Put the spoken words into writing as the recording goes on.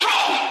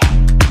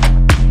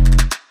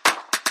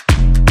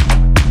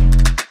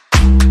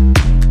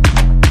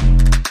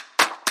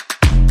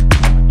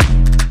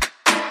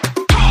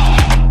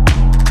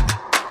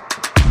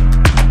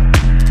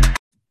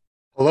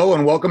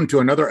welcome to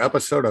another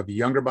episode of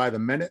Younger by the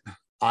Minute.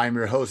 I'm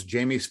your host,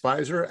 Jamie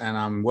Spicer, and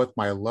I'm with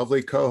my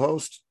lovely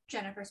co-host,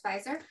 Jennifer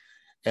Spicer.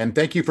 And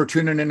thank you for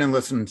tuning in and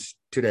listening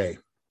today.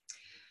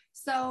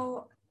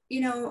 So,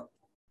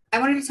 I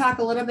wanted to talk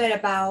a little bit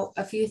about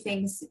a few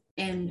things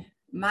in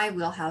my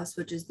wheelhouse,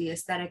 which is the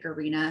aesthetic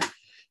arena,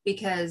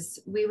 because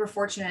we were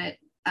fortunate.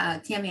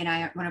 Tammy and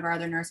I, one of our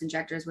other nurse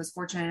injectors, was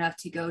fortunate enough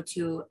to go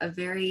to a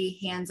very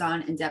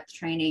hands-on, in-depth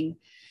training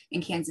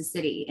in Kansas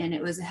City. And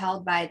it was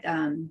held by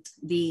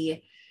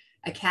the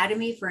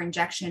Academy for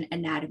Injection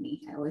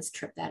Anatomy. I always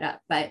trip that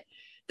up, but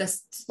the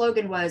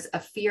slogan was, "A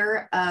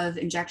fear of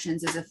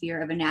injections is a fear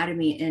of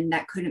anatomy," and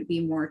that couldn't be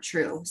more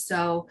true.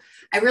 So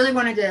I really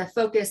wanted to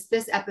focus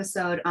this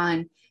episode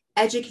on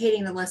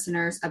educating the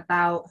listeners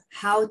about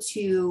how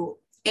to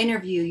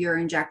interview your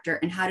injector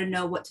and how to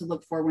know what to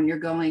look for when you're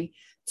going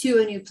to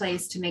a new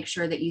place to make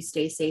sure that you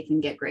stay safe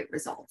and get great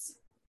results.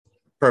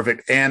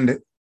 Perfect. And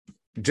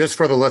just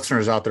for the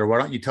listeners out there, why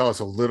don't you tell us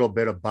a little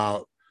bit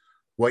about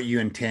what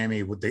you and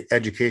Tammy, with the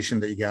education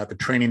that you got, the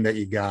training that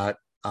you got,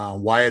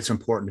 why it's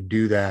important to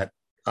do that,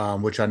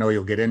 which I know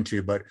you'll get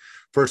into. But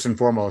first and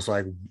foremost,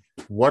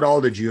 what all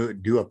did you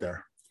do up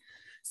there?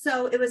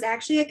 So it was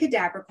actually a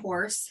cadaver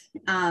course,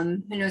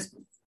 and it was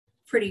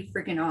pretty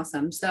freaking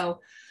awesome.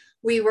 So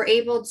we were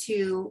able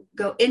to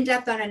go in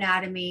depth on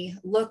anatomy,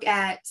 look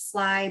at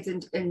slides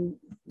and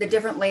the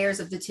different layers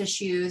of the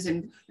tissues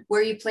and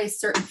where you place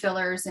certain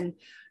fillers. And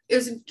it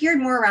was geared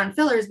more around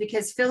fillers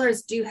because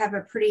fillers do have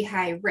a pretty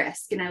high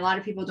risk. And a lot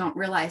of people don't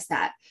realize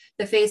that.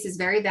 The face is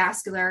very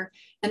vascular,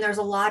 and there's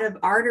a lot of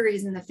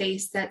arteries in the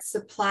face that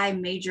supply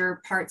major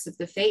parts of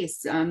the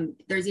face.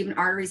 There's even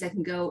arteries that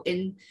can go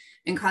in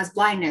and cause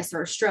blindness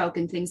or stroke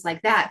and things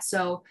like that.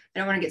 So I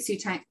don't want to get too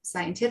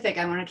scientific.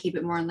 I want to keep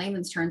it more in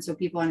layman's terms so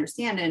people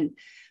understand.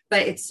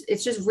 But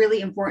it's just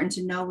really important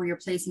to know where you're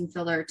placing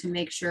filler to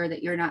make sure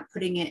that you're not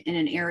putting it in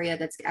an area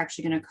that's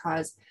actually going to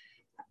cause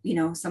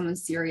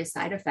someone's serious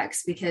side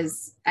effects.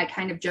 Because I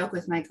kind of joke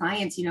with my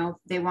clients,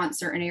 they want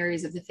certain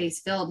areas of the face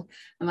filled.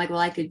 I'm like, well,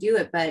 I could do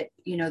it, but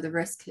the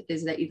risk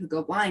is that you could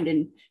go blind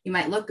and you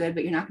might look good,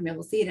 but you're not gonna be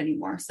able to see it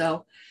anymore.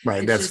 So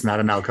right. That's not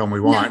an outcome we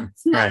want. No,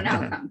 it's not an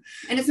outcome.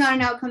 And it's not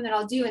an outcome that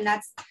I'll do. And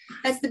that's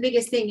the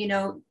biggest thing.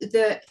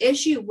 The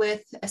issue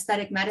with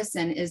aesthetic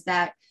medicine is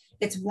that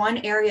it's one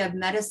area of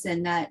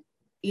medicine that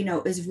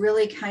is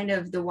really kind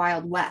of the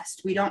Wild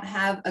West. We don't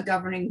have a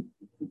governing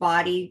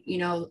body.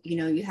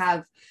 You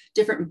have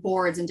different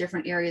boards in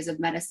different areas of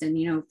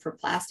medicine. For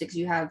plastics,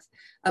 you have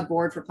a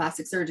board for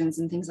plastic surgeons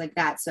and things like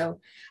that.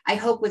 So I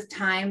hope with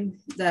time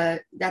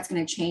that's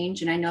going to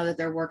change. And I know that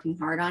they're working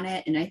hard on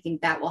it. And I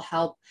think that will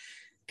help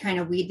kind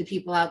of weed the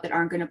people out that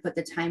aren't going to put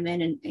the time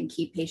in and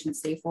keep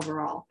patients safe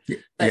overall.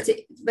 But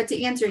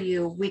to answer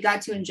you, we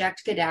got to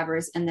inject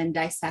cadavers and then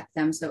dissect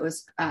them. So it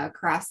was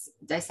cross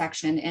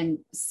dissection and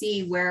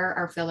see where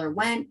our filler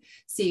went,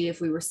 see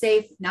if we were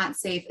safe, not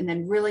safe, and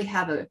then really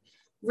have a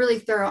really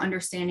thorough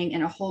understanding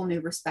and a whole new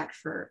respect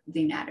for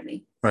the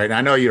anatomy. Right. I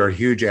know you're a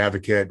huge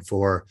advocate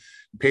for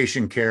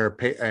patient care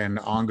and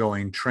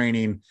ongoing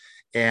training,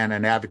 and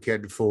an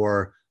advocate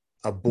for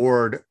a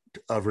board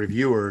of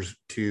reviewers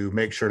to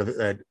make sure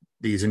that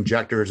these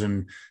injectors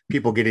and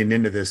people getting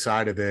into this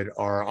side of it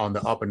are on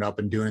the up and up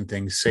and doing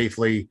things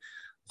safely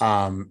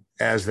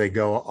as they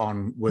go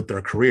on with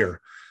their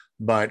career.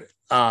 But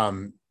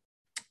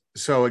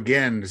so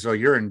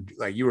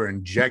you were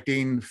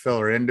injecting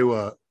filler into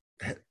a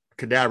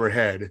cadaver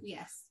head.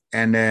 Yes.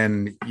 And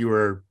then you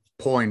were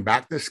pulling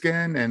back the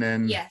skin, and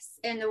then yes.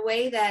 And the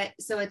way that,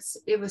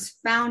 it was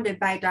founded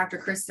by Dr.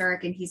 Chris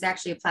Zurich, and he's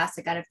actually a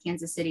plastic out of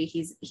Kansas City.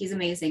 He's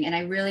amazing. And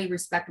I really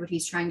respect what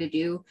he's trying to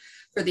do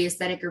for the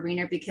aesthetic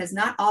arena, because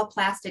not all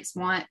plastics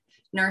want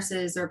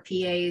nurses or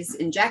PAs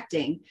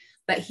injecting,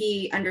 but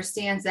he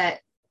understands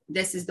that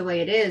this is the way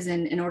it is.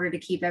 And in order to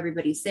keep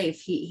everybody safe,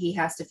 he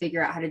has to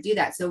figure out how to do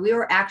that. So we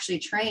were actually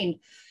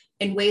trained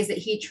in ways that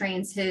he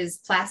trains his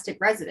plastic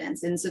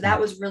residents. And so that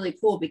was really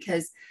cool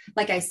because,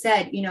 like I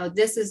said,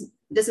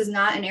 this is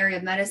not an area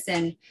of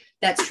medicine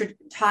that's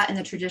taught in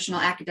the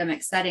traditional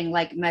academic setting,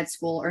 like med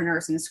school or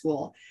nursing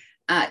school.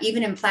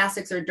 Even in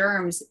plastics or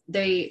derms,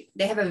 they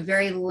have a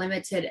very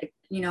limited,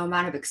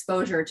 amount of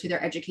exposure to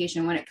their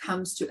education when it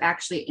comes to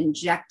actually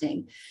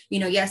injecting.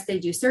 Yes, they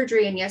do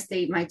surgery, and yes,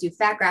 they might do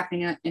fat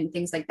grafting and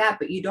things like that,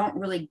 but you don't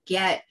really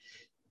get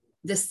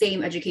the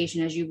same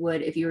education as you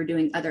would if you were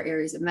doing other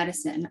areas of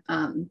medicine.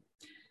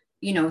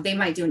 They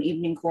might do an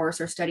evening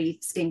course or study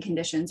skin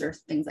conditions or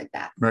things like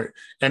that. Right.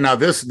 And now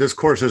this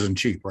course isn't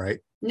cheap, right?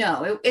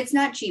 No, it's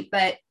not cheap,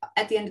 but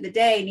at the end of the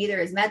day, neither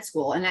is med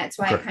school. And that's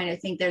why Correct. I kind of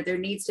think that there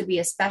needs to be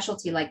a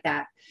specialty like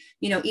that.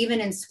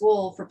 Even in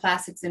school for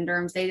plastics and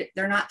derms,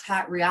 they're not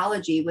taught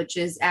rheology, which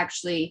is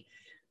actually,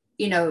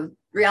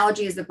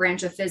 rheology is the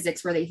branch of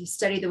physics where they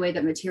study the way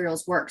that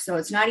materials work. So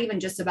it's not even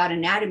just about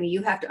anatomy.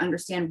 You have to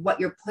understand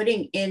what you're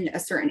putting in a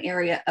certain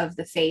area of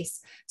the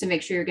face to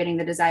make sure you're getting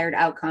the desired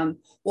outcome,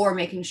 or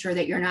making sure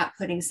that you're not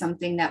putting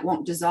something that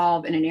won't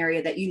dissolve in an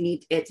area that you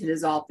need it to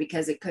dissolve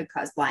because it could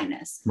cause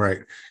blindness. Right.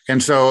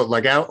 And so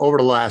like over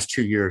the last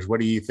 2 years, what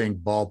do you think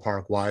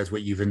ballpark wise,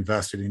 what you've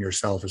invested in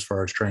yourself as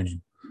far as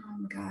training? Oh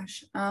my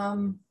gosh.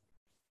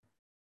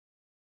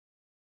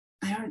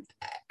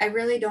 I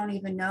really don't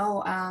even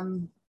know.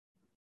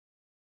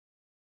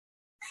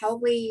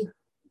 Probably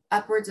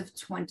upwards of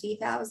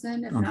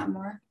 20,000, if not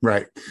more.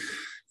 Right.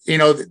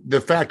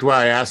 The fact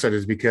why I asked that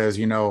is because,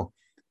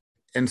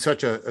 in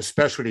such a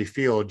specialty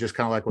field, just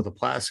kind of like with the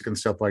plastic and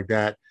stuff like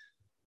that,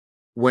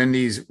 when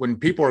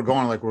people are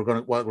going, like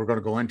what we're going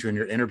to go into, and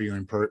you're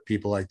interviewing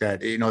people like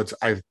that,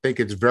 I think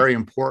it's very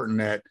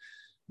important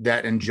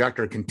that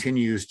Injector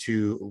continues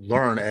to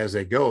learn as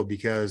they go,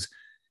 because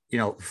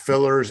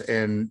fillers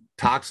and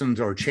toxins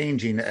are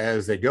changing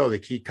as they go. They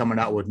keep coming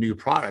out with new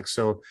products.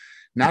 So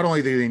not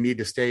only do they need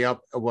to stay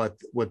up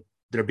what's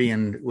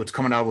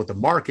coming out with the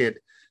market,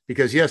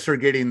 because yes, they're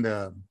getting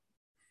the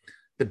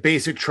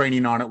basic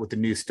training on it with the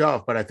new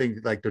stuff, but I think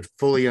like to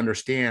fully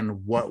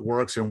understand what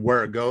works and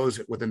where it goes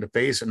within the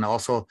face, and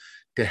also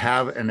to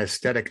have an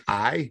aesthetic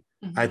eye,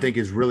 I think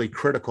is really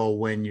critical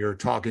when you're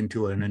talking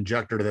to an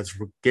injector that's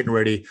getting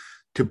ready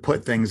to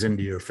put things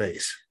into your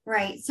face.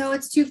 Right. So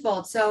it's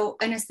twofold. So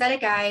an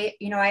aesthetic eye,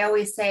 I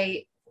always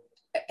say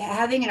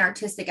having an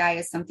artistic eye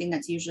is something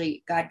that's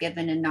usually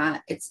God-given, and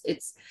not,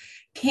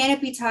 can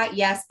it be taught?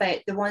 Yes.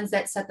 But the ones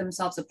that set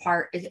themselves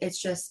apart, it's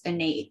just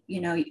innate,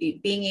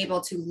 being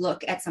able to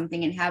look at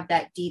something and have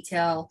that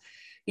detail,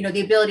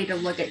 the ability to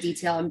look at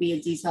detail and be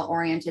a detail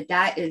oriented,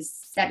 that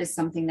is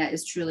something that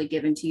is truly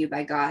given to you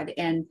by God.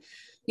 And,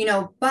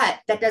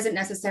 but that doesn't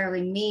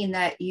necessarily mean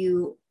that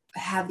you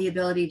have the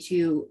ability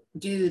to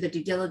do the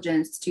due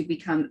diligence to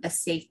become a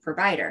safe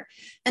provider.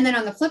 And then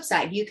on the flip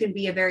side, you can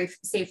be a very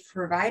safe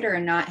provider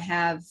and not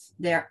have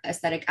their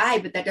aesthetic eye,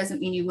 but that doesn't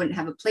mean you wouldn't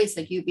have a place.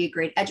 Like you'd be a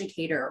great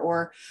educator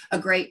or a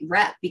great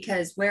rep,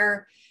 because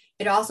where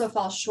it also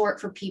falls short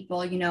for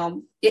people,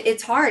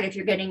 it's hard if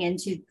you're getting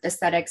into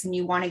aesthetics and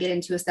you want to get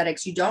into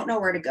aesthetics, you don't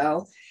know where to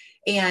go.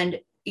 And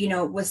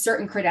with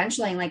certain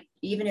credentialing, like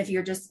even if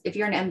you're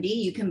an MD,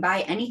 you can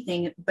buy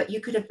anything, but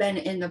you could have been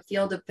in the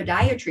field of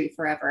podiatry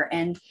forever,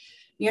 and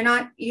you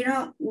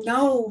don't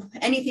know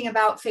anything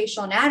about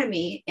facial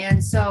anatomy,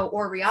 and so,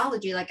 or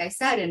rheology, like I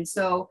said. And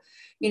so,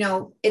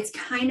 it's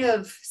kind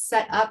of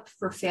set up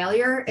for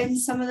failure in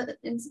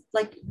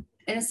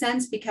a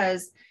sense,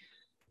 because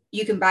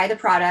you can buy the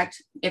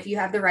product if you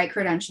have the right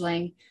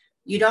credentialing.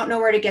 You don't know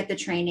where to get the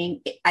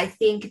training. I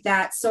think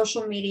that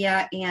social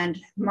media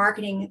and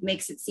marketing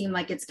makes it seem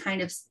like it's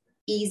kind of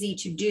easy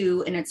to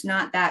do, and it's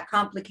not that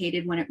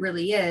complicated when it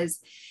really is.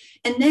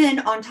 And then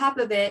on top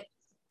of it,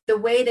 the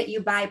way that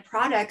you buy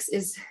products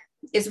is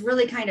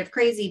really kind of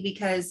crazy,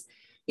 because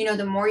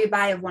the more you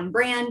buy of one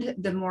brand,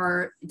 the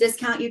more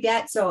discount you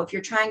get. So if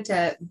you're trying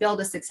to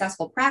build a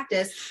successful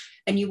practice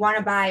and you want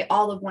to buy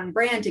all of one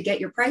brand to get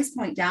your price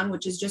point down,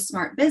 which is just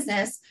smart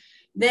business,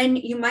 then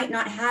you might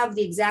not have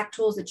the exact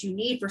tools that you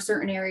need for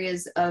certain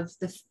areas of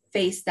the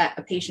face that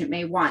a patient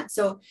may want.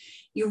 So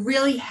you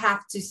really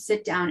have to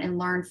sit down and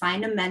learn,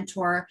 find a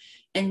mentor,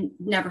 and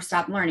never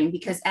stop learning,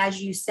 because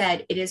as you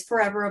said, it is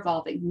forever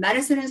evolving.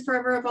 Medicine is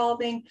forever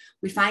evolving.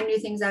 We find new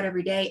things out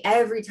every day.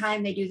 Every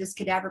time they do this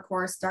cadaver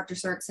course, Dr.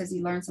 Sirk says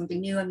he learned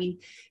something new. I mean,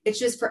 it's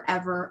just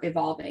forever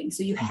evolving.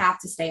 So you have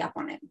to stay up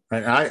on it.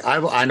 Right.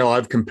 I know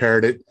I've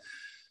compared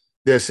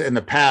this in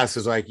the past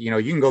is like, you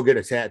can go get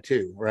a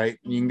tattoo, right?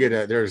 You can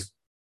get there's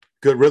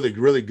good, really,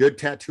 really good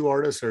tattoo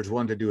artists. There's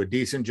ones that do a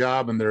decent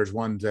job, and there's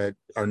ones that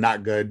are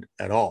not good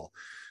at all.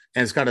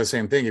 And it's kind of the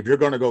same thing. If you're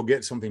going to go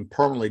get something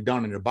permanently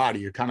done in your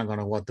body, you're kind of going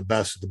to want the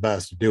best of the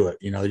best to do it.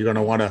 You're going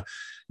to want to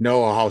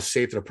know how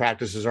safe the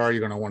practices are. You're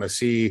going to want to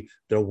see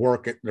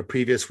the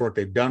previous work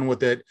they've done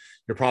with it.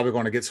 You're probably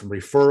going to get some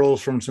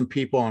referrals from some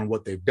people on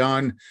what they've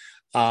done.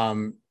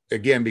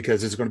 Again,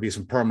 because there's going to be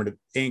some permanent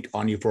ink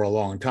on you for a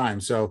long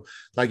time. So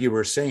like you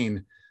were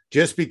saying,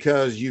 just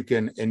because you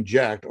can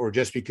inject or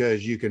just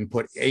because you can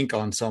put ink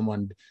on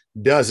someone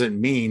doesn't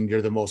mean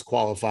you're the most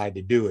qualified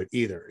to do it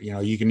either.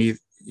 You can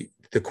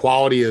the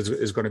quality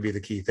is going to be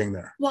the key thing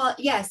there. Well,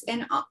 yes.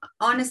 And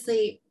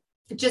honestly,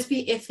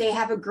 if they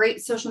have a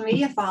great social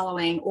media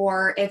following,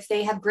 or if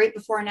they have great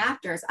before and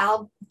afters,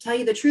 I'll tell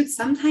you the truth.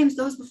 Sometimes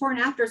those before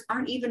and afters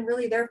aren't even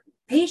really their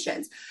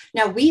patients.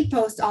 Now, we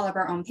post all of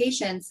our own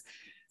patients.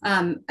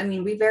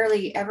 We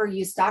barely ever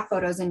use stock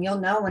photos, and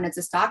you'll know when it's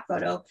a stock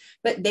photo,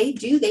 but they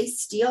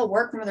steal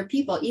work from other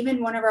people.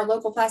 Even one of our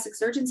local plastic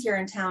surgeons here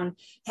in town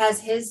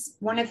has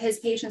one of his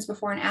patients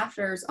before and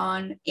afters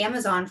on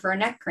Amazon for a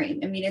neck cream.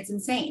 I mean, it's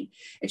insane.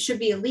 It should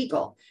be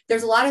illegal.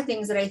 There's a lot of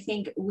things that I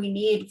think we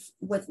need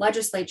with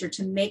legislature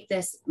to make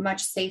this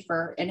much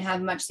safer and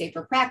have much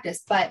safer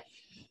practice. But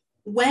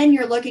when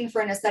you're looking for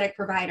an aesthetic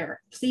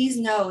provider, please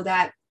know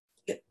that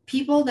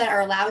people that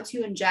are allowed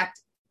to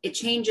inject, it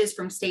changes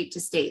from state to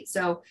state.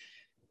 So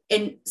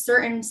In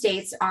certain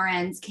states,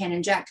 RNs can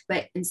inject,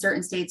 but in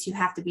certain states, you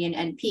have to be an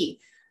NP.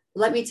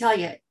 Let me tell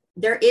you,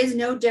 there is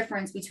no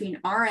difference between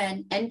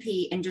RN,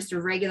 NP, and just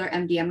a regular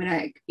MD. I'm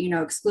going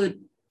to,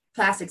 exclude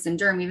plastics and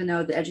derm, even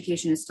though the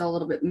education is still a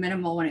little bit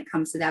minimal when it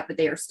comes to that, but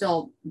they are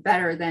still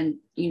better than,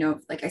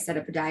 like I said,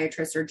 a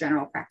podiatrist or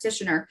general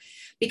practitioner,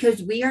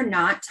 because we are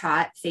not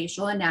taught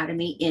facial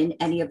anatomy in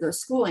any of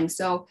those schooling.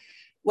 So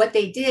what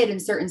they did in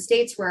certain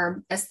states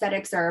where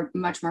aesthetics are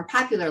much more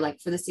popular, like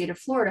for the state of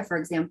Florida, for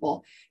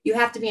example, you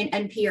have to be an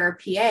NP or a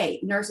PA.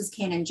 Nurses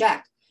can't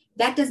inject.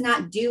 That does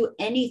not do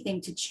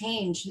anything to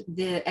change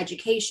the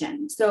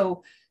education.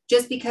 So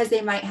just because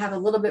they might have a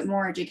little bit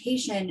more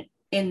education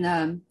in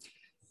the,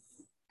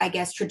 I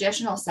guess,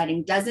 traditional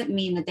setting doesn't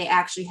mean that they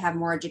actually have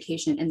more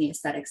education in the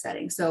aesthetic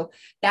setting. So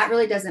that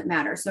really doesn't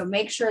matter. So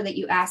make sure that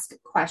you ask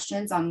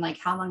questions on like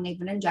how long they've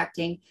been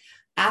injecting.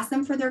 Ask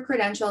them for their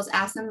credentials,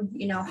 ask them,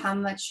 how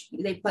much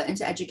they put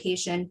into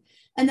education.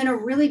 And then a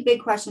really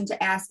big question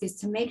to ask is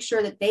to make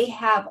sure that they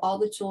have all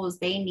the tools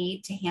they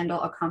need to handle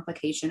a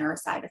complication or a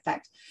side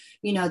effect.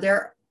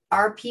 There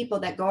are people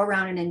that go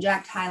around and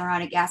inject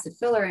hyaluronic acid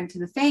filler into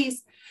the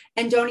face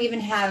and don't even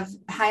have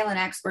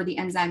Hylenex or the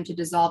enzyme to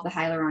dissolve the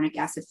hyaluronic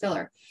acid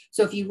filler.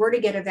 So if you were to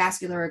get a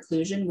vascular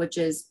occlusion, which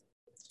is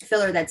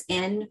filler that's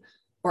in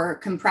or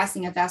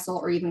compressing a vessel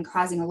or even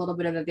causing a little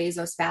bit of a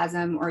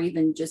vasospasm or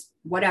even just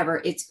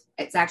whatever, it's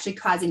actually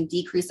causing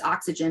decreased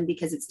oxygen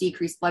because it's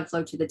decreased blood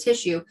flow to the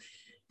tissue.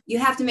 You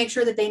have to make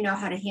sure that they know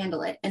how to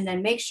handle it. And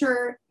then make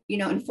sure,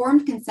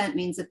 informed consent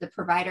means that the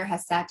provider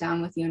has sat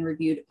down with you and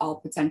reviewed all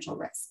potential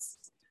risks.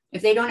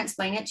 If they don't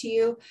explain it to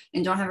you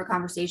and don't have a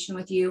conversation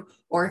with you,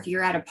 or if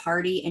you're at a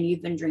party and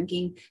you've been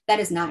drinking, that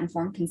is not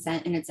informed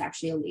consent and it's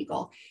actually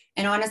illegal.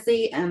 And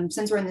honestly,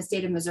 since we're in the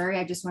state of Missouri,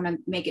 I just want to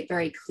make it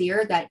very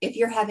clear that if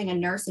you're having a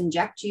nurse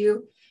inject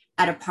you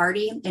at a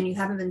party and you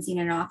haven't been seen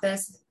in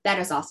office, that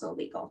is also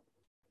illegal.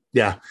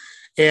 Yeah.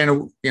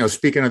 And,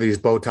 speaking of these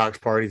Botox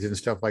parties and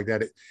stuff like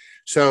that,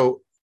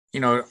 so,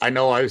 I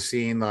know I've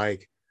seen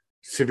like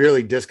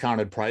severely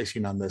discounted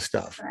pricing on this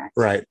stuff. Correct.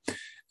 Right.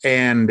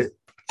 And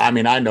I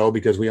mean, I know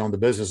because we own the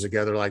business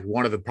together, like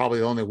one of the probably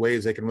the only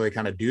ways they can really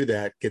kind of do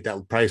that, get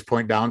that price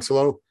point down so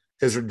low,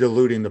 is they're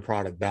diluting the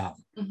product down.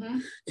 Mm-hmm.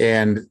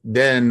 And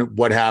then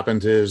what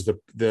happens is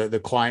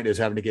the client is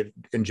having to get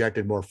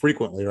injected more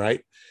frequently,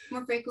 right?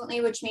 More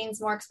frequently, which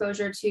means more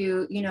exposure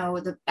to,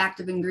 the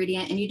active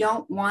ingredient. And you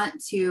don't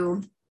want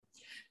to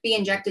be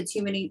injected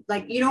too many,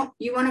 like you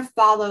want to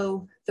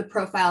follow the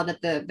profile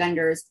that the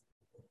vendors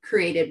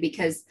created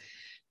because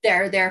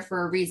they're there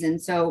for a reason.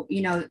 So,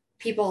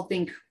 people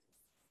think,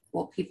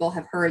 people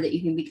have heard that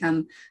you can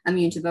become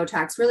immune to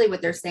Botox. Really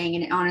what they're saying,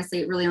 and honestly,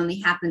 it really only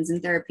happens in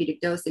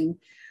therapeutic dosing.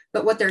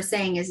 But what they're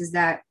saying is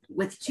that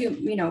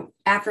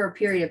after a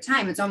period of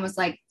time, it's almost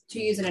like, to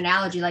use an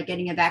analogy, like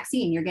getting a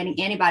vaccine, you're getting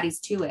antibodies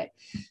to it.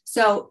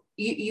 So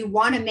you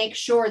want to make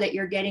sure that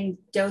you're getting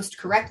dosed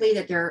correctly,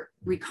 that they're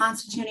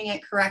reconstituting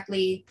it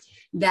correctly,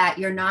 that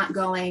you're not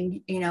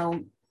going,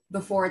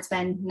 before it's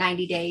been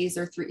 90 days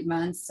or 3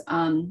 months.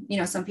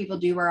 Some people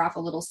do wear off a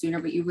little sooner,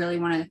 but you really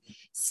want to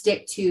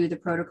stick to the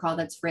protocol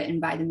that's written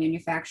by the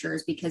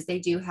manufacturers because they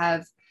do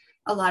have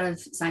a lot of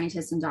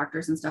scientists and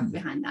doctors and stuff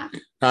behind that.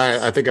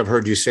 I think I've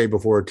heard you say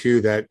before too,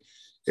 that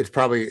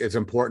it's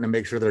important to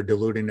make sure they're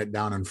diluting it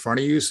down in front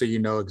of you so you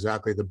know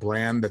exactly the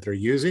brand that they're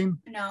using.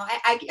 No,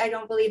 I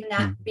don't believe in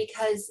that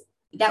because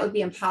that would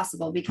be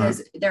impossible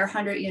because they're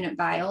 100-unit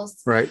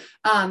vials. Right.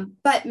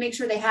 But make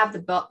sure they have the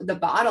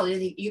bottle.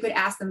 You could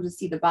ask them to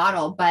see the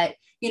bottle, but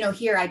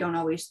here I don't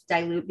always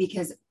dilute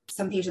because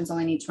some patients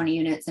only need 20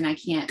 units and I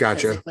can't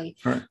physically.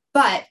 Right.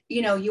 But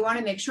you want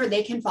to make sure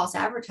they can false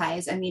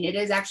advertise. I mean, it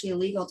is actually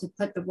illegal to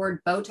put the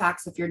word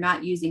Botox if you're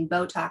not using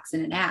Botox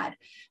in an ad.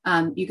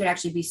 You could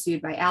actually be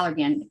sued by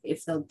Allergan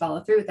if they'll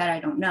follow through with that. I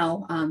don't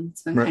know.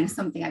 It's been kind of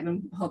something I've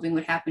been hoping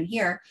would happen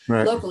here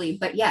locally.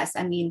 But yes,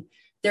 I mean,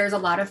 there's a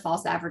lot of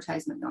false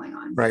advertisement going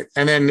on. Right.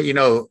 And then,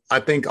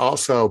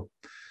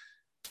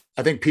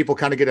 I think people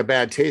kind of get a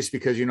bad taste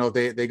because,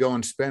 they go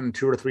and spend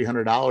 $200 or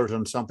 $300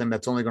 on something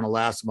that's only going to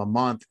last them a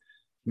month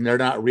and they're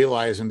not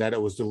realizing that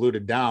it was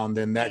diluted down.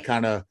 Then that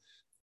kind of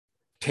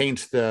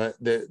taints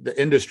the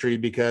industry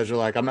because they're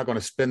like, I'm not going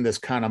to spend this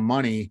kind of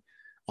money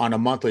on a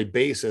monthly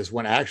basis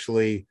when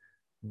actually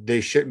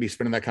they shouldn't be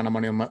spending that kind of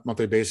money on a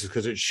monthly basis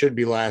because it should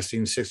be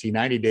lasting 60,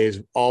 90 days,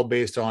 all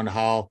based on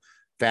how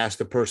fast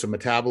the person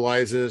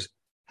metabolizes,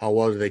 how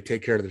well do they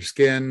take care of their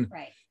skin,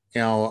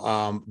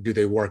 right? Do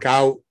they work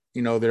out?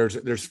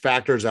 There's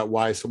factors that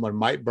why someone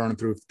might burn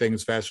through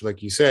things faster,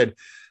 like you said.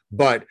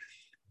 But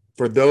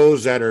for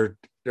those that are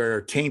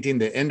tainting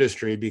the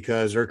industry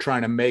because they're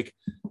trying to make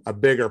a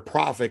bigger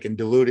profit and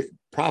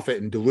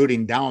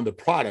diluting down the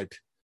product,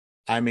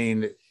 I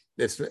mean,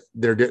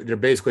 they're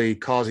basically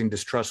causing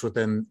distrust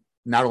within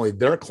not only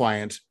their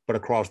clients, but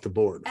across the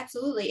board.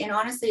 Absolutely. And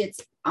honestly, it's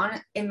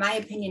in my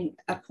opinion,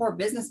 a poor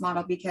business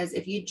model, because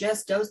if you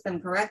just dose them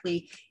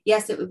correctly,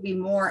 yes, it would be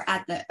more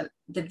at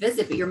the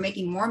visit, but you're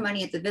making more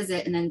money at the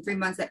visit. And then 3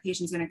 months that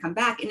patient's going to come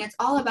back. And it's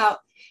all about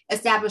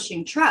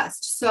establishing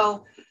trust.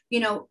 So,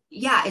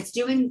 yeah, it's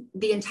doing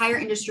the entire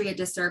industry a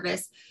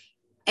disservice.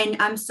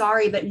 And I'm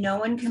sorry, but no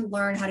one can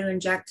learn how to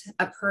inject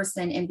a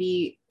person and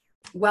be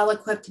well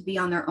equipped to be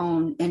on their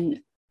own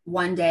in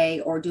one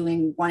day or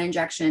doing one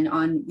injection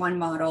on one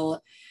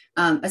model,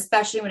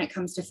 especially when it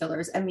comes to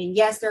fillers. I mean,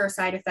 yes, there are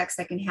side effects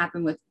that can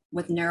happen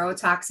with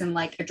neurotoxin,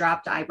 like a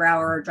dropped eyebrow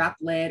or a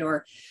dropped lid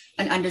or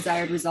an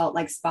undesired result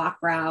like Spock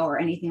brow or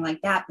anything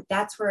like that. But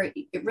that's where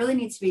it really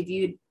needs to be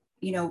viewed,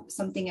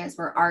 something as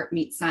where art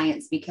meets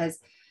science, because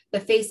the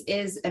face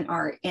is an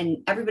art and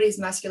everybody's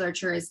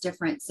musculature is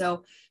different.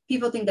 So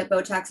people think that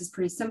Botox is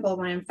pretty simple,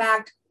 when in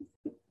fact,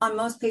 on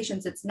most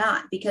patients, it's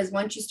not, because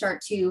once you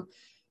start to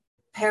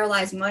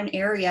paralyze one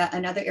area,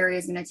 another area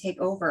is going to take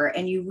over.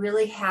 And you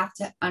really have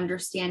to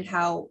understand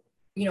how,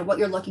 what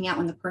you're looking at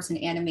when the person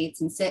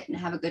animates, and sit and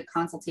have a good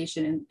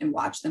consultation and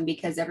watch them,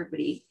 because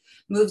everybody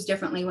moves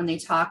differently when they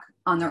talk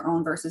on their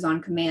own versus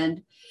on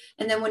command.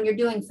 And then when you're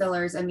doing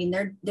fillers, I mean,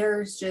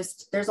 there's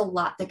a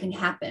lot that can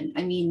happen.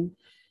 I mean,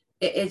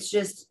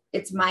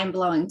 it's mind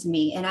blowing to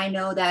me. And I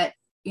know that,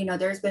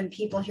 there's been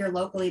people here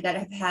locally that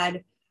have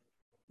had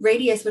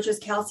Radius, which is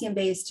calcium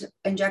based,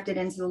 injected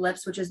into the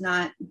lips, which is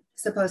not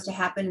supposed to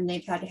happen. And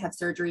they've had to have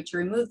surgery to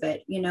remove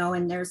it,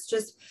 and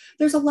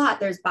there's a lot.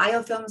 There's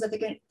biofilms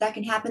that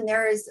can happen.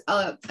 There is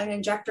an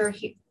injector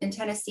in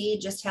Tennessee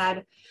just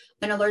had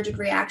an allergic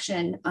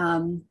reaction,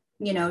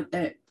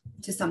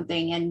 to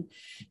something, and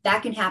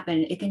that can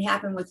happen. It can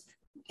happen with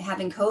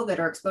having COVID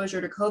or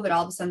exposure to COVID.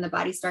 All of a sudden the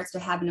body starts to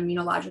have an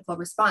immunological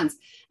response.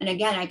 And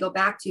again, I go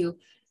back to,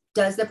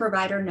 does the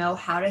provider know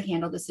how to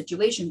handle the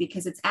situation?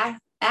 Because it's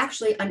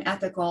actually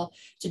unethical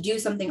to do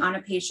something on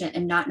a patient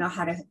and not know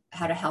how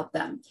to help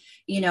them.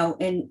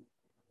 And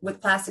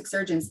with plastic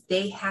surgeons,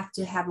 they have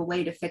to have a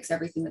way to fix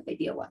everything that they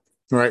deal with.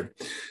 Right.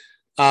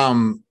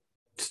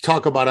 Let's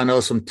talk about, I know,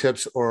 some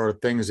tips or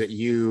things that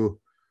you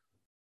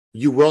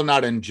will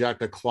not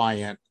inject a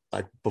client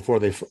like before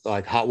they,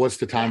 like, what's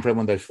the time frame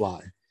when they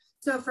fly?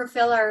 So for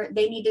filler,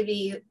 they need to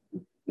be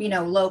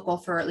local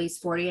for at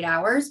least 48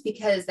 hours,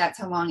 because that's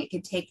how long it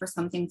could take for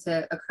something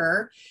to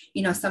occur.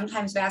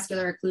 Sometimes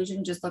vascular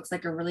occlusion just looks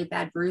like a really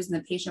bad bruise and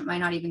the patient might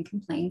not even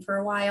complain for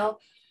a while.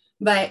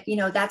 But,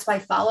 that's why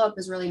follow-up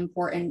is really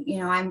important.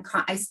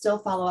 I still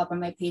follow up on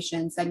my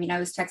patients. I mean, I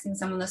was texting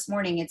someone this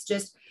morning. It's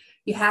just,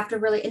 you have to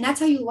really, and that's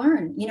how you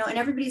learn, and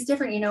everybody's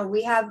different.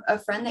 We have a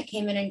friend that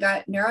came in and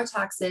got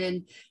neurotoxin,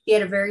 and he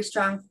had a very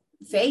strong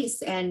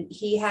face and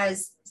he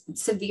has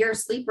severe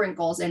sleep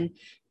wrinkles, and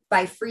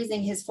by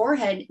freezing his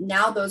forehead,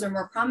 now those are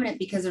more prominent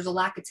because there's a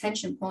lack of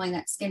tension pulling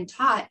that skin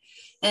taut.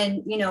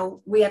 And,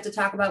 we have to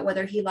talk about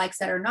whether he likes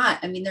that or not.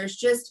 I mean,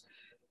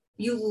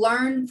 you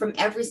learn from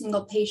every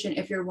single patient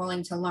if you're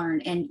willing to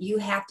learn, and you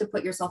have to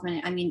put yourself in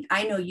it. I mean,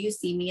 I know you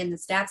see me and the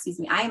staff sees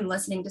me. I am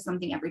listening to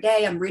something every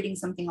day. I'm reading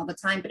something all the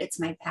time, but it's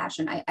my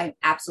passion. I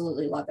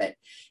absolutely love it.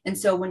 And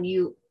so when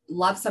you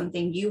love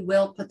something, you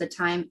will put the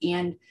time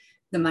and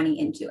the money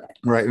into it.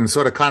 Right. And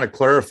so to kind of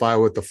clarify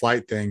with the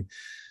flight thing,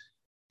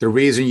 the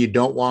reason you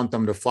don't want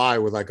them to fly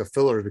with like a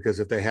filler is because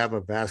if they have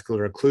a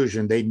vascular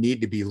occlusion, they need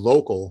to be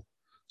local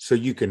so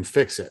you can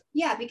fix it.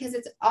 Yeah, because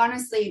it's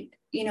honestly,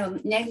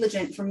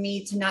 negligent for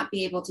me to not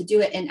be able to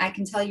do it. And I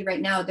can tell you right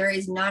now, there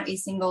is not a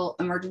single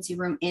emergency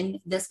room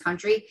in this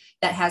country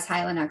that has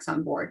Hylenex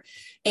on board.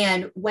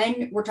 And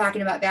when we're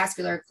talking about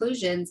vascular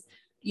occlusions,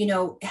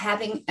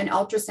 having an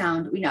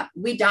ultrasound,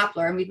 we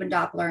Doppler, and we've been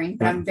Dopplering,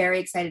 but I'm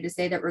very excited to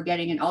say that we're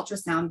getting an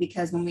ultrasound,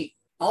 because when we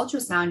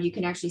ultrasound, you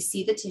can actually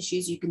see the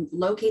tissues, you can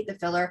locate the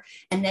filler,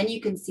 and then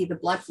you can see the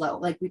blood flow.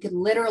 Like, we could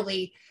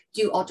literally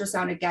do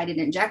ultrasound guided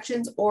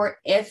injections, or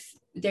if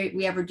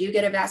we ever do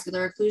get a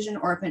vascular occlusion,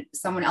 or if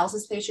someone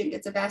else's patient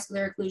gets a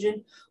vascular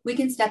occlusion, we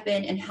can step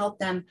in and help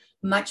them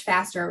much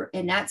faster.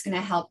 And that's going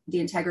to help the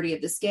integrity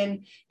of the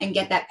skin and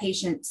get that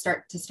patient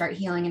start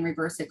healing and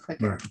reverse it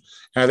quicker. Right.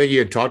 And I think you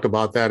had talked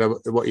about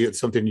that,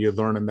 something you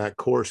learned in that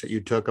course that you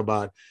took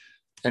about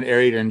an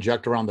area to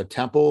inject around the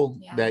temple,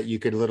 that you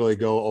could literally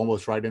go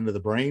almost right into the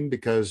brain,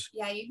 because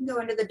you can go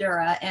into the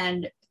dura,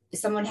 and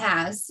someone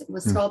has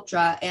with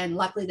Sculptra, and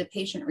luckily the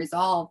patient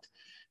resolved.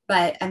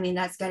 But I mean,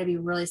 that's got to be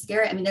really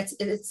scary. I mean,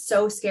 it's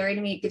so scary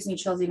to me. It gives me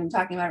chills even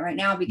talking about it right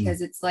now,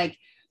 because it's like,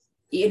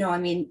 I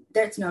mean,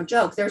 there's no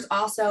joke. There's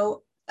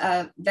also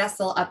a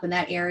vessel up in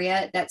that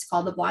area that's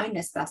called the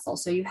blindness vessel.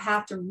 So you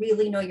have to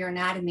really know your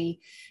anatomy.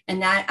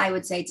 And that, I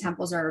would say,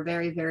 temples are a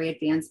very, very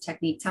advanced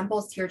technique.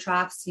 Temples, tear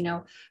troughs,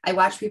 I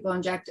watch people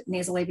inject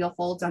nasolabial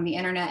folds on the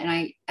internet,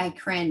 and I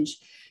cringe.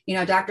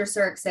 Dr.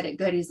 Surik said it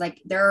good. He's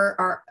like, there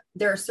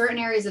are certain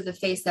areas of the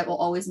face that will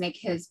always make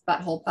his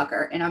butthole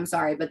pucker. And I'm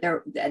sorry, but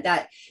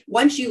that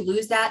once you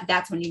lose that,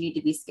 that's when you need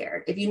to be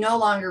scared. If you no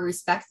longer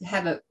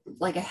have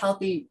a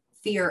healthy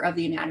fear of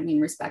the anatomy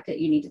and respect it,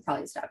 you need to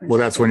probably stop. Well,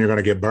 that's when you're going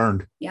to get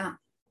burned. Yeah.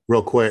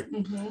 Real quick.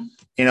 Mm-hmm.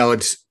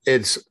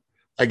 It's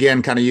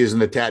again, kind of using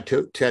the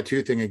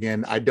tattoo thing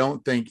again, I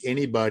don't think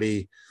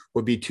anybody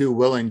would be too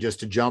willing just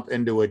to jump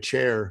into a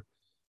chair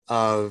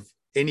of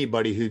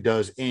anybody who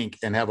does ink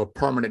and have a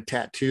permanent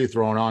tattoo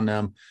thrown on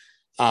them,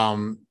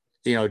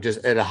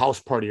 just at a house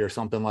party or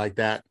something like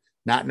that,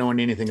 not knowing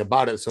anything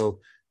about it. So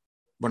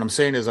what I'm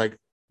saying is, like,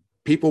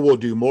 people will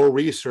do more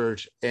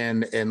research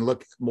and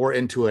look more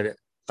into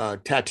a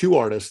tattoo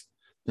artist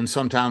than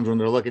sometimes when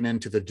they're looking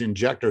into the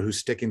injector who's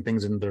sticking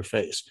things into their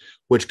face,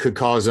 which could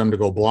cause them to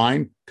go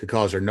blind, could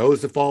cause their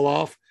nose to fall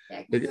off.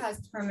 Yeah, it can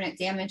cause permanent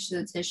damage to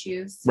the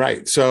tissues.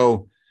 Right.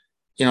 So,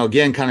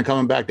 again, kind of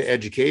coming back to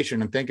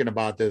education and thinking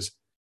about this,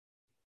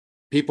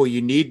 people,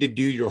 you need to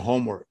do your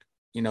homework.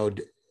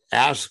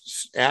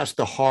 Ask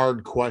the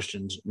hard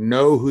questions,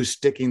 know who's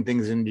sticking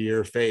things into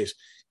your face,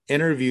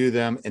 interview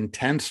them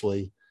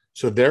intensely.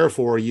 So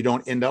therefore you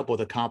don't end up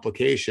with a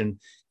complication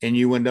and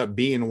you end up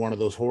being one of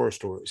those horror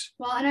stories.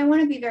 Well, and I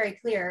want to be very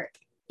clear.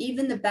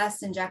 Even the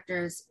best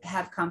injectors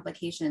have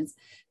complications.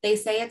 They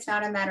say it's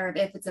not a matter of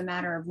if, it's a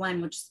matter of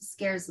when, which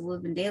scares the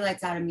living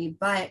daylights out of me.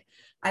 But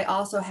I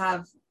also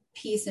have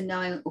peace in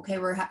knowing, okay,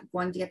 we're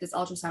going to get this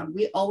ultrasound.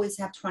 We always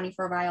have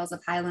 24 vials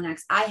of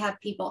Hylenex. I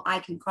have people I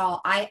can call.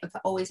 I have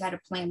always had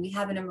a plan. We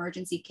have an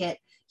emergency kit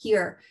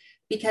here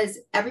because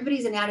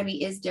everybody's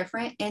anatomy is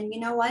different. And you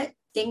know what?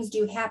 Things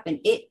do happen.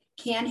 It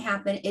can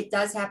happen. It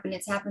does happen.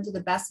 It's happened to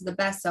the best of the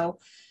best. So,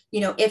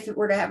 if it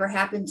were to ever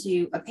happen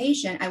to a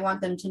patient, I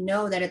want them to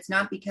know that it's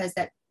not because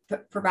that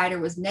provider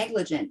was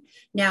negligent.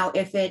 Now,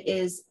 if it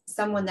is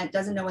someone that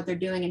doesn't know what they're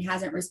doing and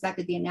hasn't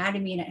respected the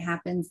anatomy and it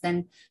happens,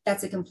 then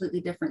that's a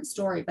completely different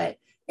story. But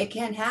it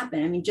can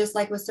happen. I mean, just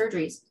like with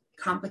surgeries,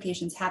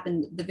 complications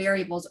happen. The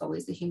variable is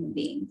always the human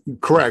being.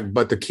 Correct.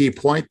 But the key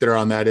point there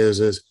on that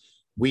is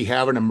we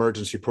have an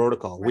emergency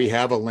protocol. Right. We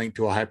have a link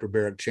to a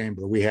hyperbaric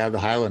chamber. We have the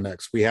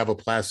Hylenex. We have a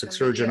plastic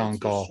surgeon on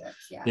call.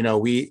 Yeah.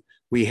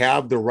 We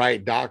have the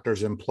right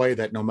doctors in play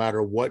that no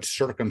matter what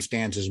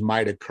circumstances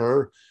might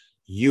occur,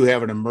 you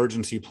have an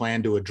emergency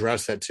plan to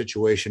address that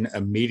situation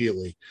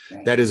immediately.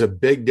 Right. That is a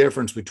big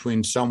difference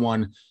between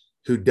someone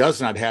who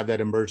does not have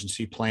that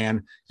emergency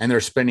plan and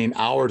they're spending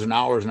hours and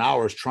hours and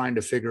hours trying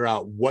to figure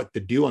out what to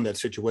do in that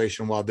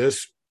situation while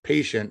this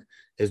patient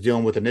is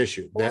dealing with an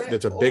issue.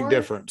 That's a big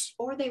difference.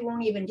 Or they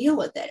won't even deal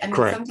with it. I mean,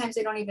 correct. Sometimes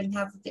they don't even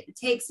have what it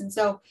takes. And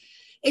so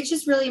it's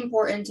just really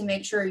important to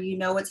make sure you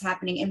know what's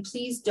happening. And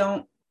please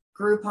don't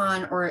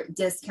Groupon or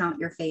discount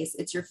your face.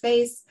 It's your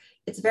face.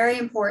 It's very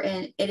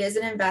important. It is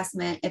an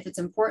investment. If it's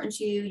important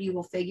to you, you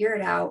will figure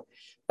it out.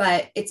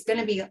 But it's going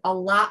to be a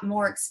lot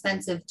more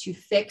expensive to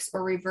fix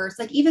or reverse,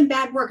 like even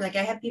bad work. Like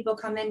I have people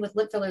come in with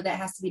lip filler that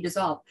has to be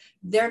dissolved.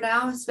 They're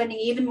now spending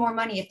even more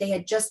money. If they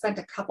had just spent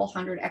a couple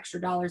 $100 extra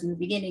in the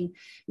beginning,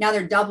 now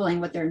they're doubling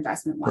what their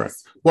investment was. Right.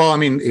 Well, I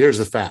mean, here's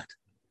the fact.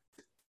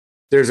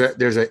 There's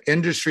an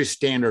industry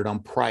standard on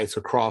price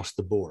across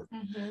the board.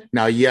 Mm-hmm.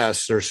 Now,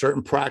 yes, there are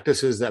certain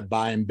practices that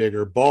buy in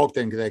bigger bulk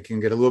and they can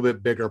get a little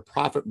bit bigger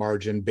profit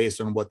margin based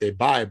on what they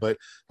buy. But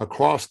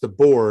across the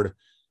board,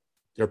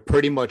 they're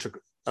pretty much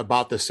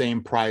about the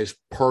same price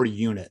per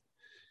unit.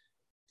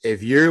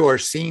 If you are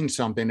seeing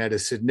something that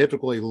is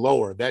significantly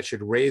lower, that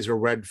should raise a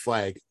red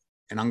flag.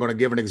 And I'm going to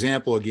give an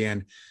example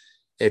again.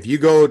 If you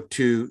go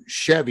to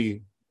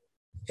Chevy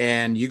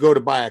and you go to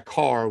buy a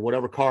car,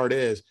 whatever car it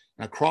is,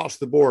 and across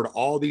the board,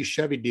 all these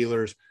Chevy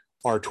dealers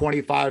are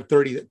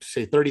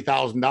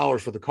 $30,000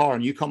 for the car.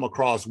 And you come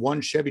across one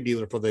Chevy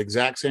dealer for the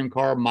exact same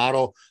car,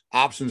 model,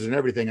 options, and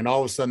everything. And all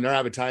of a sudden they're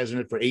advertising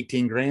it for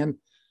 18 grand.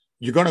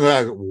 You're going to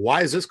go,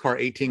 why is this car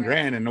 18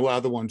 grand and no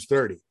other one's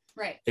 30?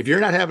 Right. If you're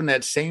not having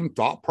that same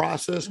thought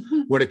process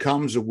when it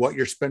comes to what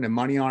you're spending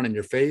money on in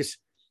your face,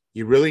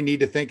 you really need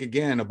to think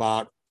again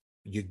about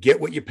you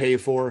get what you pay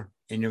for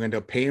and you're going to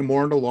end up paying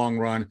more in the long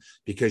run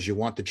because you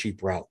want the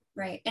cheap route.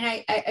 Right. And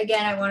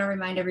I want to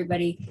remind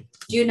everybody,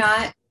 do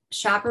not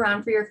shop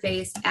around for your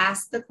face,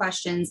 ask the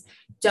questions.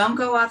 Don't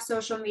go off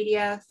social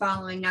media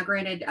following. Now,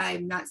 granted,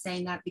 I'm not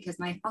saying that because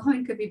my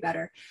following could be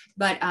better,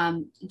 but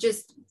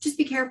just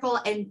be careful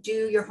and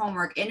do your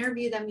homework.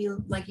 Interview them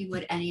like you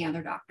would any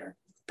other doctor.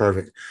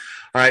 Perfect.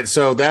 All right.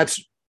 So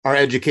that's our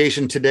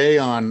education today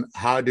on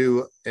how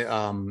to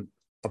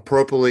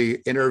appropriately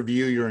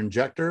interview your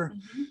injector.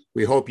 Mm-hmm.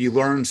 We hope you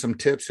learned some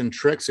tips and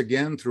tricks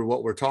again through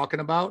what we're talking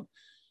about.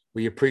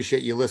 We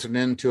appreciate you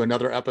listening to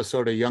another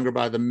episode of Younger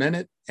by the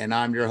Minute. And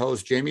I'm your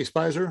host, Jamie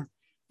Spicer.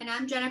 And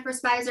I'm Jennifer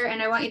Spicer. And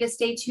I want you to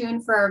stay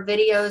tuned for our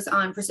videos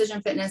on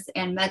precision fitness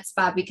and med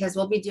spa, because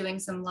we'll be doing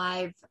some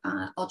live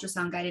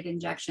ultrasound guided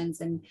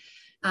injections. And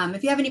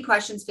if you have any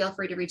questions, feel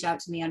free to reach out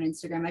to me on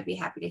Instagram. I'd be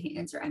happy to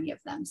answer any of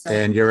them. So,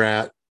 and you're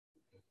at?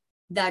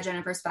 The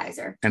Jennifer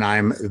Spicer. And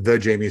I'm the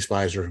Jamie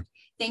Spicer.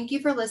 Thank you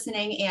for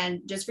listening.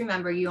 And just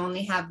remember, you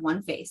only have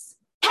one face.